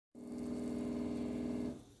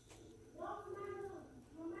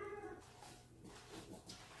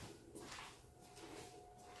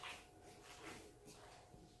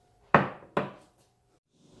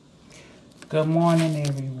Good morning,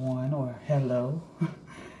 everyone, or hello.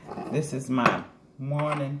 This is my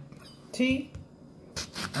morning tea.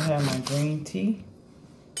 I have my green tea,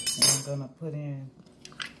 and I'm gonna put in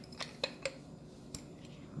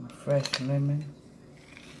my fresh lemon.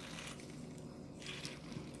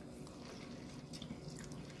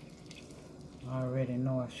 I already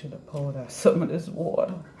know I should have poured out some of this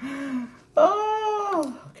water.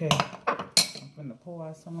 Oh, okay. I'm gonna pour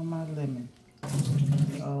out some of my lemon.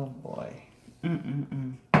 Oh boy.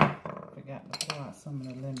 Forgot to pour out some of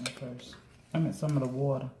the lemon first. I mean some of the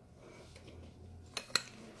water.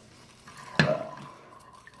 Got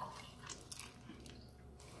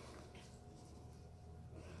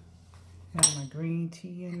my green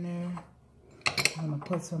tea in there. I'm gonna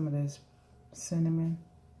put some of this cinnamon.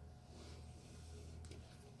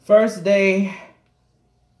 First day,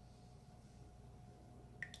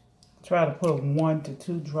 try to put 1 to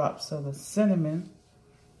 2 drops of the cinnamon.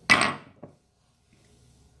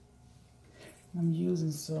 I'm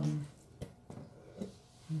using some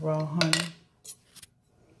raw honey.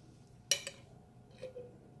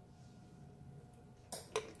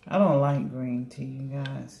 I don't like green tea, you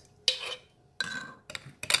guys.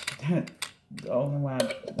 The only way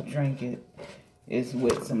I drink it is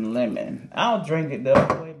with some lemon. I'll drink it the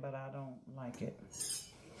other way, but I don't like it.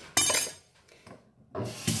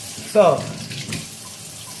 So,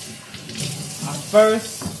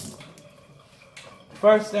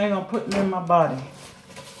 first thing I'm putting in my body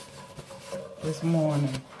this morning.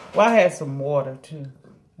 Well, I had some water too.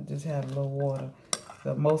 I just had a little water.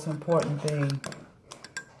 The most important thing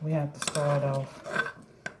we have to start off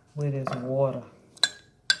with is water.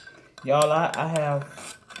 Y'all, I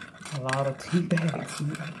have a lot of tea bags.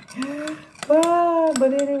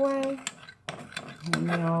 But anyway, and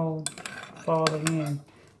they all falling in.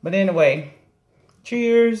 But anyway,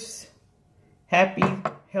 cheers. Happy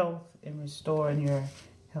health and restoring your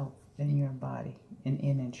health in your body and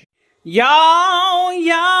energy. Y'all.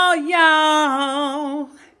 Y'all,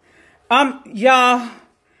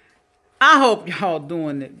 I hope y'all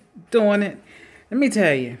doing it. Let me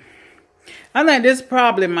tell you. I think this is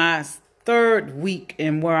probably my 3rd week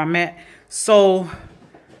in where I'm at. So,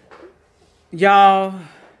 y'all,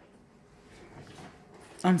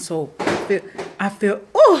 I feel like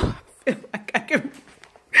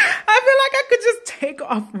I could just take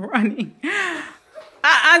off running.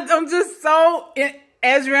 I'm just so,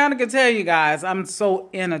 as Rihanna can tell you guys, I'm so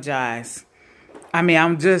energized. I mean,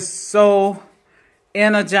 I'm just so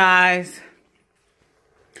energized.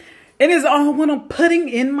 It is all what I'm putting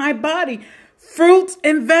in my body. Fruits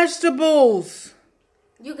and vegetables.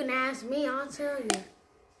 You can ask me, I'll tell you.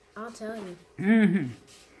 I'll tell you.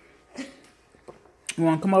 You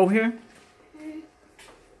want to come over here?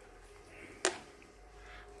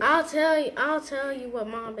 I'll tell you what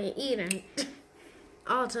Mom been eating.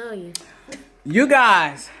 I'll tell you. You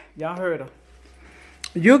guys, y'all heard her.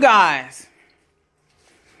 You guys,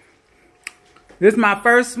 this is my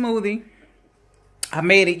first smoothie. I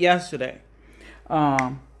made it yesterday.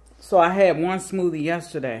 So I had one smoothie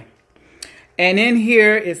yesterday. And in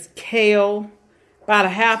here is kale, about a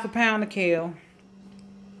 ½ pound of kale.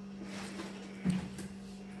 I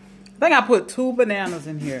think I put 2 bananas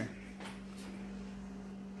in here.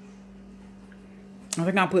 I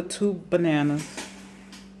think I put 2 bananas.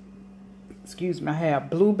 Excuse me, I have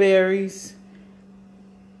blueberries.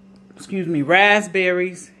 Excuse me,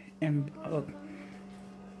 raspberries. And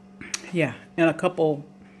yeah, and a couple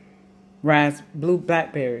blue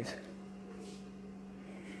blackberries.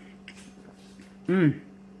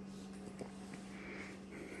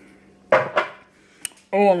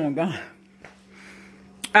 Oh my God.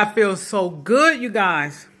 I feel so good, you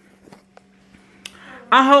guys.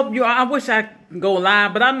 I wish I could go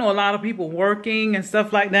live, but I know a lot of people working and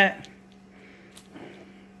stuff like that.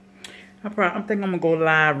 I think I'm gonna go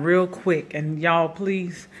live real quick, and y'all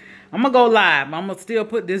please, I'm gonna go live. I'm gonna still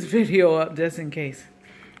put this video up just in case.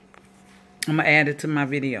 I'm gonna add it to my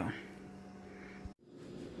video.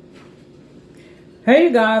 Hey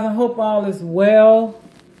you guys, I hope all is well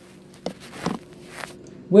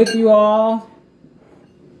with you all.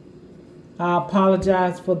 I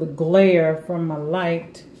apologize for the glare from my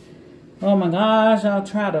light. Oh my gosh, I'll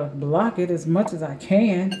try to block it as much as I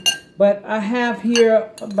can. But I have here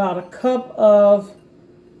about a cup of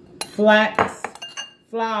flax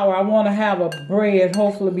flour. I want to have a bread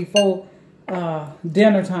hopefully before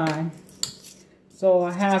dinner time. So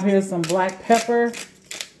I have here some black pepper,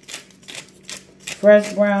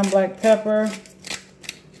 fresh ground black pepper.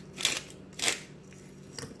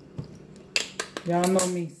 Y'all know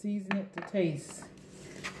me, season it to taste.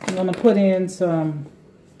 I'm going to put in some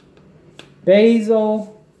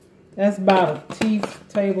basil That's about a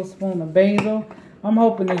tablespoon of basil. I'm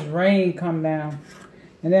hoping this rain come down.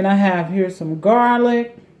 And then I have here some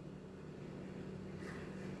garlic.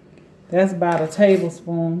 That's about a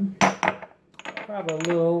tablespoon. Probably a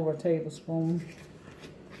little over a tablespoon.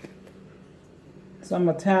 Some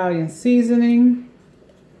Italian seasoning.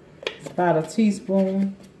 About a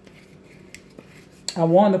teaspoon. I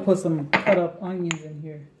want to put some cut up onions in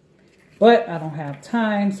here. But I don't have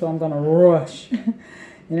time, so I'm going to rush.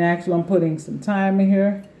 And actually, I'm putting some thyme in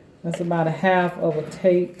here. That's about a half of a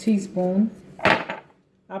teaspoon.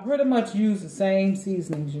 I pretty much use the same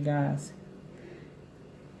seasonings, you guys.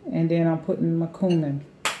 And then I'm putting my cumin.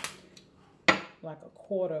 Like a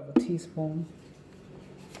quarter of a teaspoon.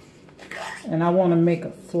 And I want to make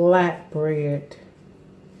a flat bread.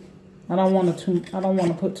 I don't want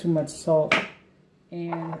to put too much salt.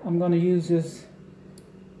 And I'm going to use this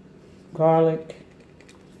garlic.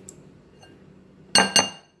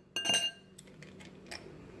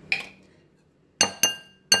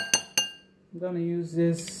 I'm going to use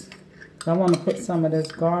this. I want to put some of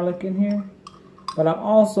this garlic in here. But I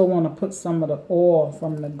also want to put some of the oil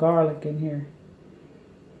from the garlic in here.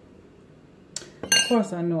 Of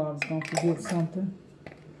course, I knew I was going to forget something.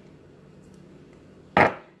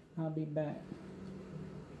 I'll be back.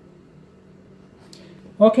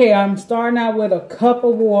 Okay, I'm starting out with a cup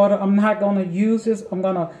of water. I'm not going to use this. I'm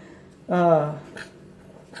going to,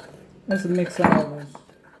 let's mix all this.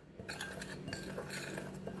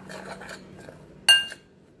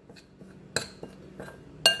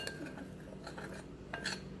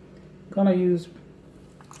 I'm going to use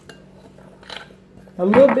a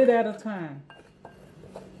little bit at a time.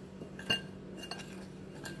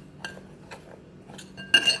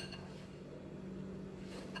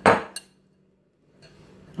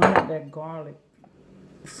 I want that garlic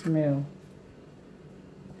smell.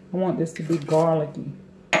 I want this to be garlicky.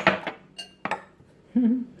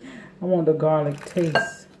 I want the garlic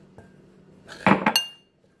taste.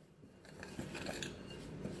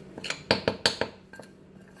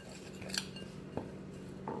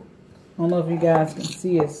 I don't know if you guys can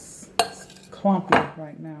see it's clumpy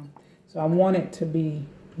right now. So I want it to be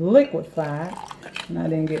liquefied. And I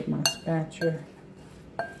didn't get my spatula.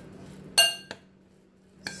 Let's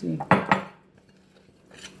see.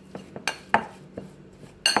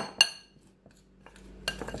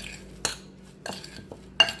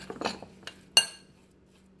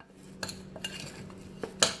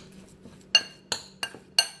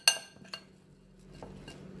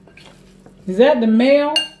 Is that the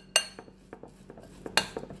mail?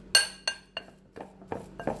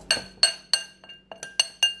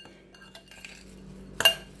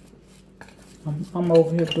 I'm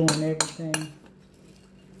over here doing everything.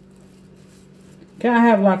 Can I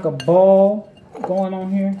have like a ball going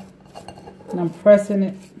on here? And I'm pressing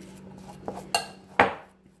it. I'm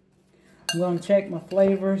going to check my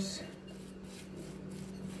flavors.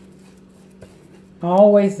 I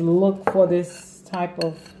always look for this type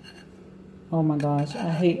of, oh my gosh,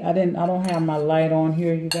 I don't have my light on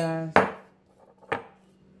here, you guys.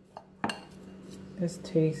 Let's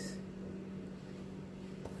taste.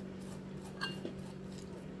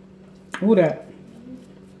 Ooh, that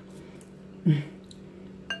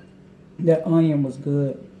onion was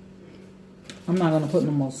good. I'm not going to put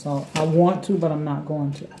no more salt. I want to, but I'm not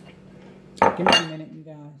going to. Give me a minute, you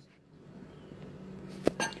guys.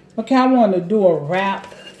 Okay, I want to do a wrap.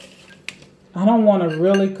 I don't want to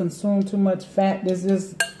really consume too much fat. This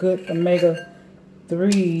is good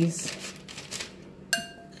omega-3s.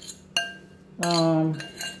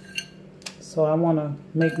 So I want to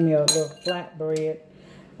make me a little flat bread.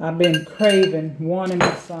 I've been wanting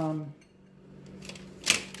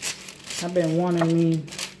me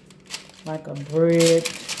like a bread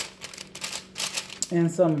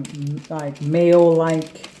and some like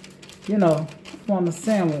mayo-like, you know, on a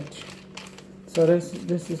sandwich. So this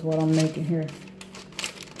is what I'm making here.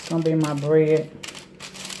 It's gonna be my bread.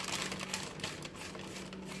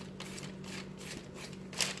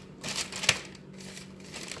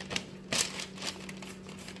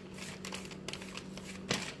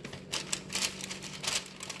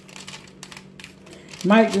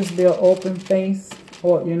 Might just be an open face,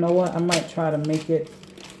 or you know what, I might try to make it.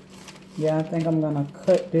 Yeah, I think I'm gonna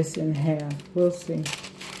cut this in half. We'll see.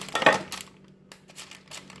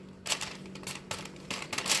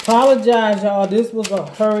 Apologize, y'all. This was a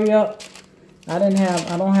hurry up. I don't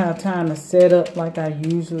have time to set up like I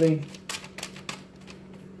usually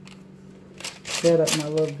set up my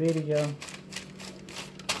little video.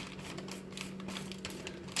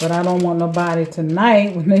 But I don't want nobody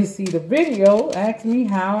tonight, when they see the video, ask me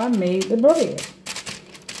how I made the bread.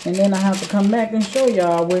 And then I have to come back and show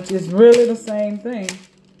y'all, which is really the same thing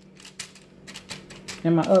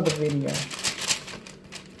in my other video.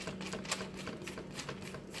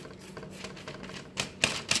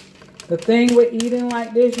 The thing with eating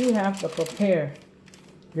like this, you have to prepare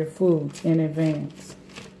your foods in advance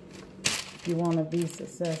if you want to be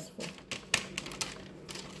successful.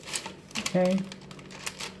 Okay.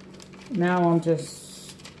 Now I'm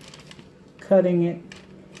just cutting it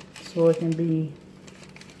so it can be,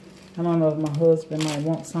 I don't know if my husband might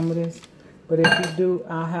want some of this, but if you do,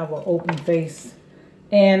 I'll have an open face.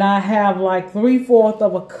 And I have like 3/4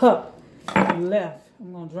 of a cup left.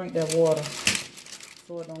 I'm going to drink that water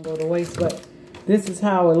so it don't go to waste. But this is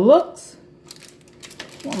how it looks.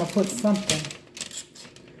 I want to put something.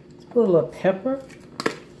 Let's put a little pepper.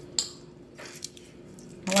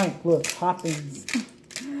 I like little toppings.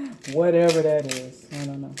 Whatever that is. I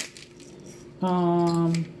don't know.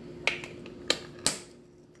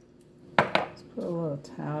 Let's put a little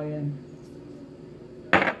Italian.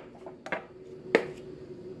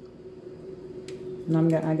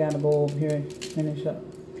 And I gotta go over here and finish up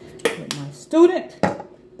with my student.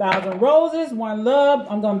 1,000 Roses, One Love.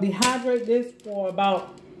 I'm gonna dehydrate this for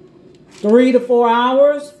about 3 to 4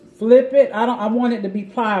 hours. Flip it. I want it to be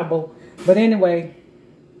pliable. But anyway,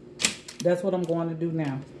 that's what I'm going to do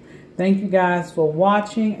now. Thank you guys for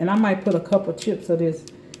watching. And I might put a couple chips of this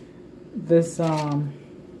hold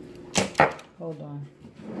on.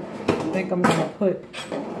 I think I'm gonna put,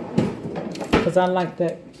 because I like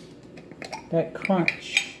that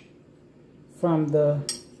crunch from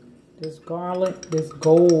this garlic, this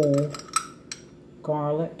gold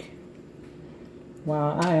garlic.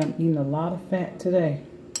 Wow, I am eating a lot of fat today.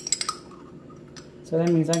 So that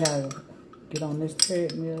means I gotta get on this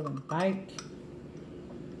treadmill and bike.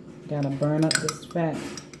 Gotta burn up this fat.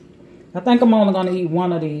 I think I'm only gonna eat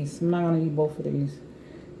one of these. I'm not gonna eat both of these.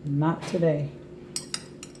 Not today.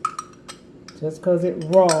 Just because it's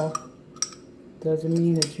raw doesn't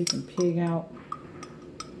mean that you can pig out.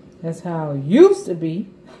 That's how it used to be.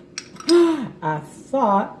 I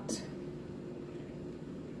thought.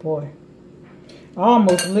 Boy. I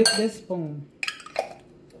almost licked this spoon.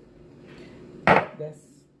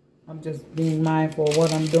 I'm just being mindful of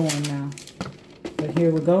what I'm doing now. But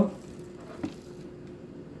here we go.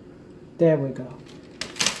 There we go.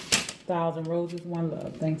 1,000 Roses, One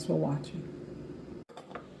Love. Thanks for watching.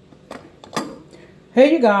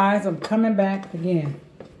 Hey, you guys. I'm coming back again.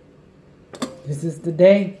 This is the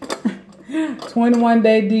day.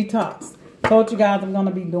 21-day detox. Told you guys I'm going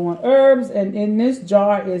to be doing herbs. And in this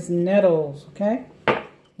jar is nettles. Okay?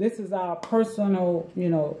 This is our personal,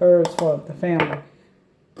 herbs for the family.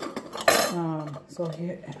 So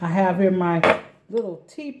here, I have here my little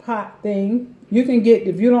teapot thing. You can get,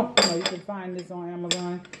 if you don't, you can find this on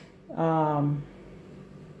Amazon. I'm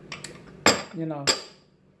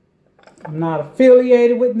not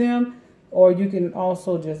affiliated with them. Or you can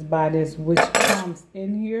also just buy this, which comes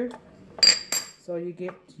in here. So you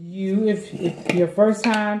get if your first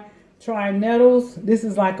time trying nettles, this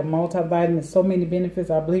is like a multivitamin. So many benefits.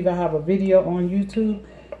 I believe I have a video on YouTube.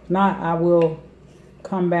 If not, I will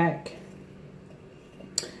come back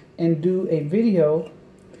and do a video.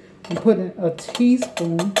 I'm putting a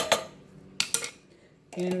teaspoon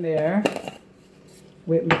in there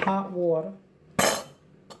with my hot water.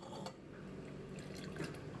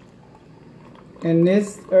 And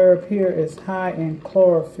this herb here is high in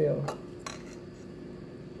chlorophyll.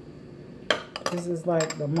 This is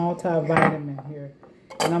like the multivitamin here.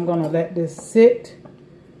 And I'm going to let this sit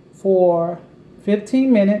for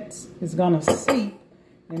 15 minutes. It's going to seep.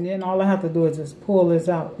 And then all I have to do is just pull this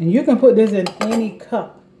out. And you can put this in any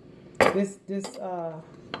cup. This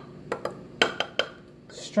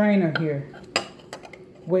strainer here,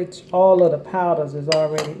 which all of the powders is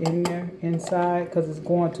already in there inside because it's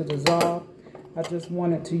going to dissolve. I just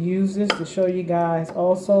wanted to use this to show you guys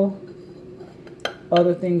also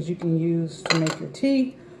other things you can use to make your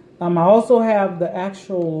tea. I also have the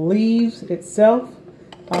actual leaves itself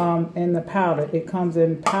and the powder. It comes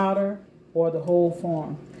in powder or the whole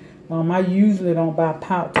form. I usually don't buy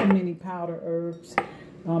too many powder herbs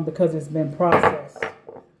because it's been processed.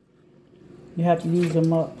 You have to use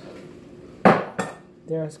them up.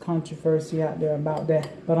 There's controversy out there about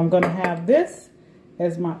that. But I'm going to have this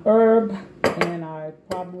as my herb, and I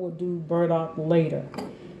probably will do burdock later.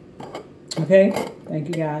 Okay? Thank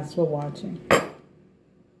you guys for watching.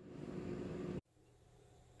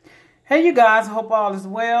 Hey, you guys. I hope all is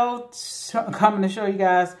well. Coming to show you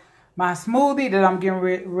guys my smoothie that I'm getting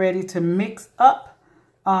ready to mix up.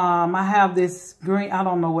 I have this green. I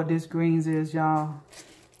don't know what this greens is, y'all.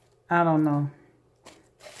 I don't know.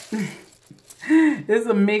 It's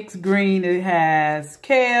a mixed green. It has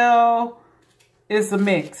kale. It's a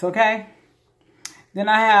mix, okay? Then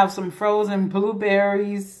I have some frozen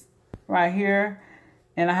blueberries right here.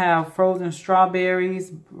 And I have frozen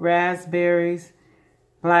strawberries, raspberries,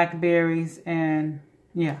 blackberries, and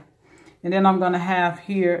yeah. And then I'm going to have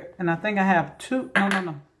here, and I think I have two,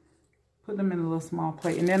 no. Put them in a little small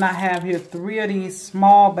plate. And then I have here 3 of these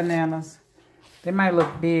small bananas. They might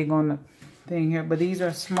look big on the thing here, but these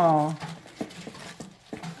are small.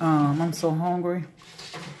 I'm so hungry.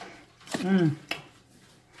 I'm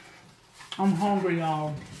hungry,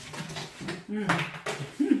 y'all.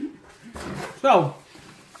 So,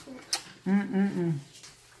 I'm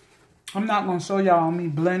not going to show y'all me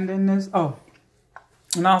blending this. Oh,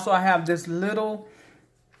 and also I have this little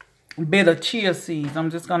bit of chia seeds. I'm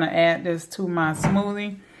just going to add this to my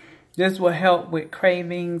smoothie. This will help with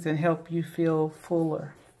cravings and help you feel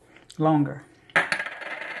fuller longer.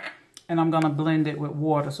 And I'm going to blend it with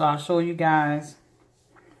water. So I'll show you guys.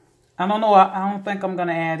 I don't know. I don't think I'm going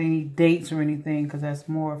to add any dates or anything because that's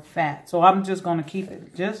more fat. So I'm just going to keep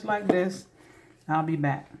it just like this. I'll be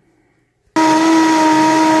back.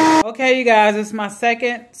 Okay, you guys, it's my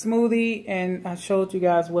second smoothie, and I showed you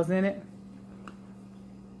guys what's in it.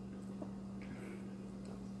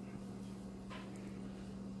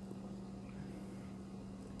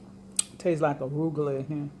 Tastes like arugula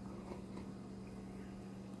in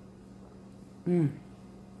here.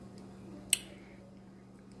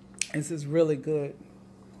 This is really good.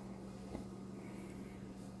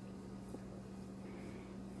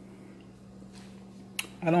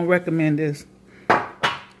 I don't recommend this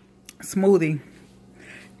smoothie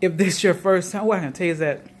if this is your first time. What I can tell you is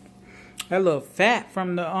that little fat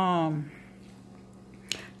from the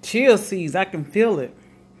chia seeds, I can feel it.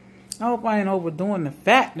 I hope I ain't overdoing the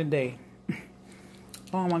fat today.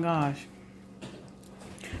 Oh my gosh.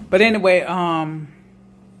 But anyway,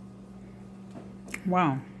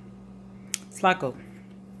 wow. It's like a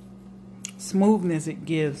smoothness it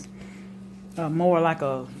gives. More like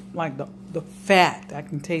the fat. I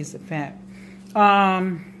can taste the fat.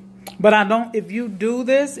 But I don't, if you do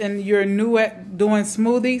this and you're new at doing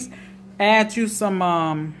smoothies, add you some,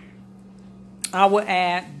 I will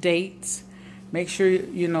add dates. Make sure,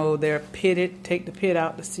 you know, they're pitted. Take the pit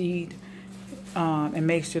out, the seed, and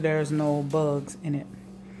make sure there's no bugs in it.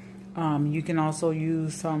 You can also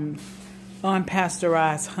use some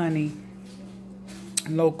unpasteurized honey,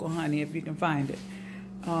 local honey, if you can find it.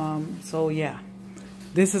 So, yeah.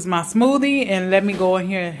 This is my smoothie, and let me go in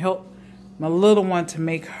here and help my little one to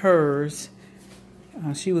make hers.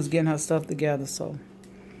 She was getting her stuff together, so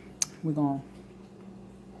we're going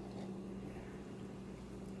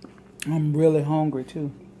to. I'm really hungry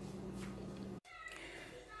too.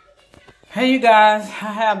 Hey you guys,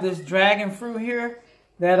 I have this dragon fruit here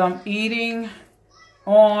that I'm eating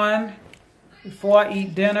on before I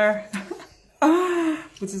eat dinner,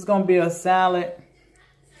 which is going to be a salad.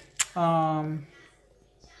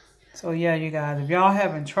 So yeah, you guys, if y'all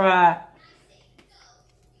haven't tried,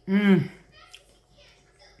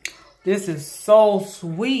 this is so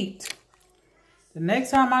sweet. The next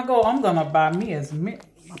time I go, I'm going to buy me as many.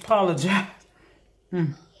 I apologize.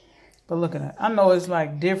 But look at that. I know it's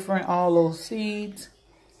like different, all those seeds.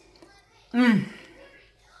 Oh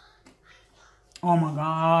my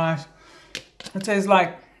gosh. It tastes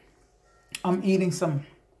like I'm eating some.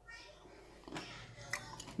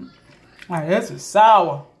 Like, this is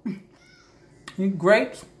sour. These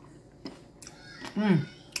grapes.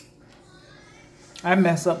 I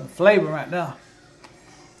mess up the flavor right now.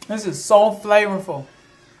 This is so flavorful.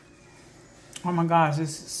 Oh my gosh, this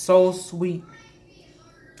is so sweet.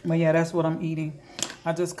 But yeah, that's what I'm eating.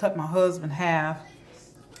 I just cut my husband half,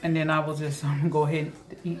 and then I will just go ahead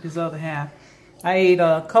and eat this other half. I ate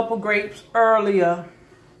a couple grapes earlier.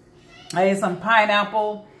 I ate some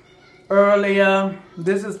pineapple earlier.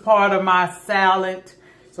 This is part of my salad.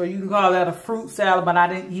 So you can call that a fruit salad, but I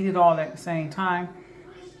didn't eat it all at the same time.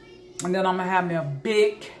 And then I'm going to have me a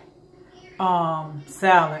big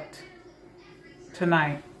salad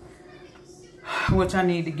tonight, which I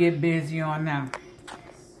need to get busy on now.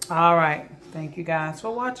 All right. Thank you guys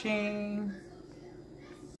for watching.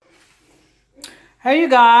 Hey, you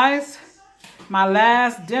guys. My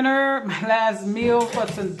last dinner, my last meal for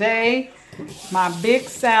today. My big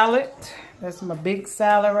salad. That's my big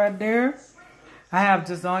salad right there. I have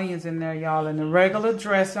just onions in there, y'all, and the regular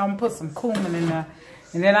dressing. I'm going to put some cumin in there.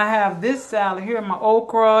 And then I have this salad here, my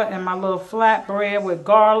okra and my little flatbread with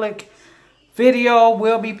garlic. Video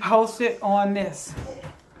will be posted on this.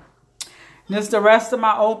 This the rest of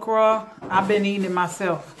my okra. I've been eating it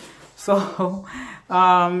myself. So,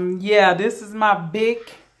 yeah, this is my big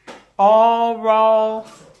all raw.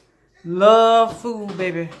 Love food,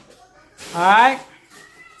 baby. All right.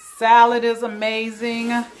 Salad is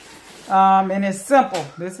amazing. And it's simple.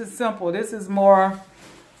 This is simple. This is more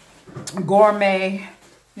gourmet,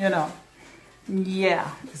 you know. Yeah,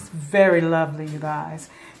 it's very lovely, you guys.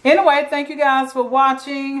 Anyway, thank you guys for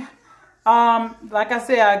watching. Like I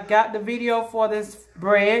said, I got the video for this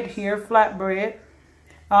bread here, flatbread.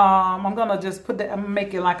 I'm gonna just put that. I'm gonna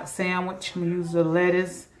make it like a sandwich. I'm gonna use the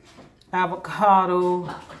lettuce, avocado.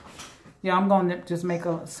 Yeah, I'm gonna just make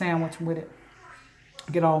a sandwich with it.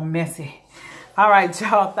 Get all messy. All right,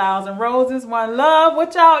 y'all. 1,000 roses, one love.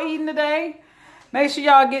 What y'all eating today? Make sure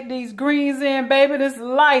y'all get these greens in, baby. This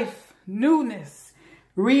life, newness.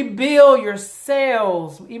 Rebuild your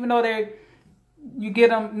cells, even though you get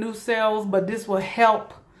them new cells, but this will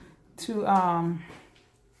help to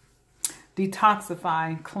detoxify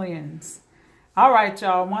and cleanse. All right,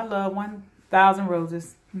 y'all. One love, 1,000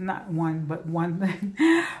 roses. Not one, but one.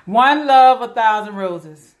 One love, 1,000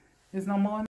 roses. There's no more.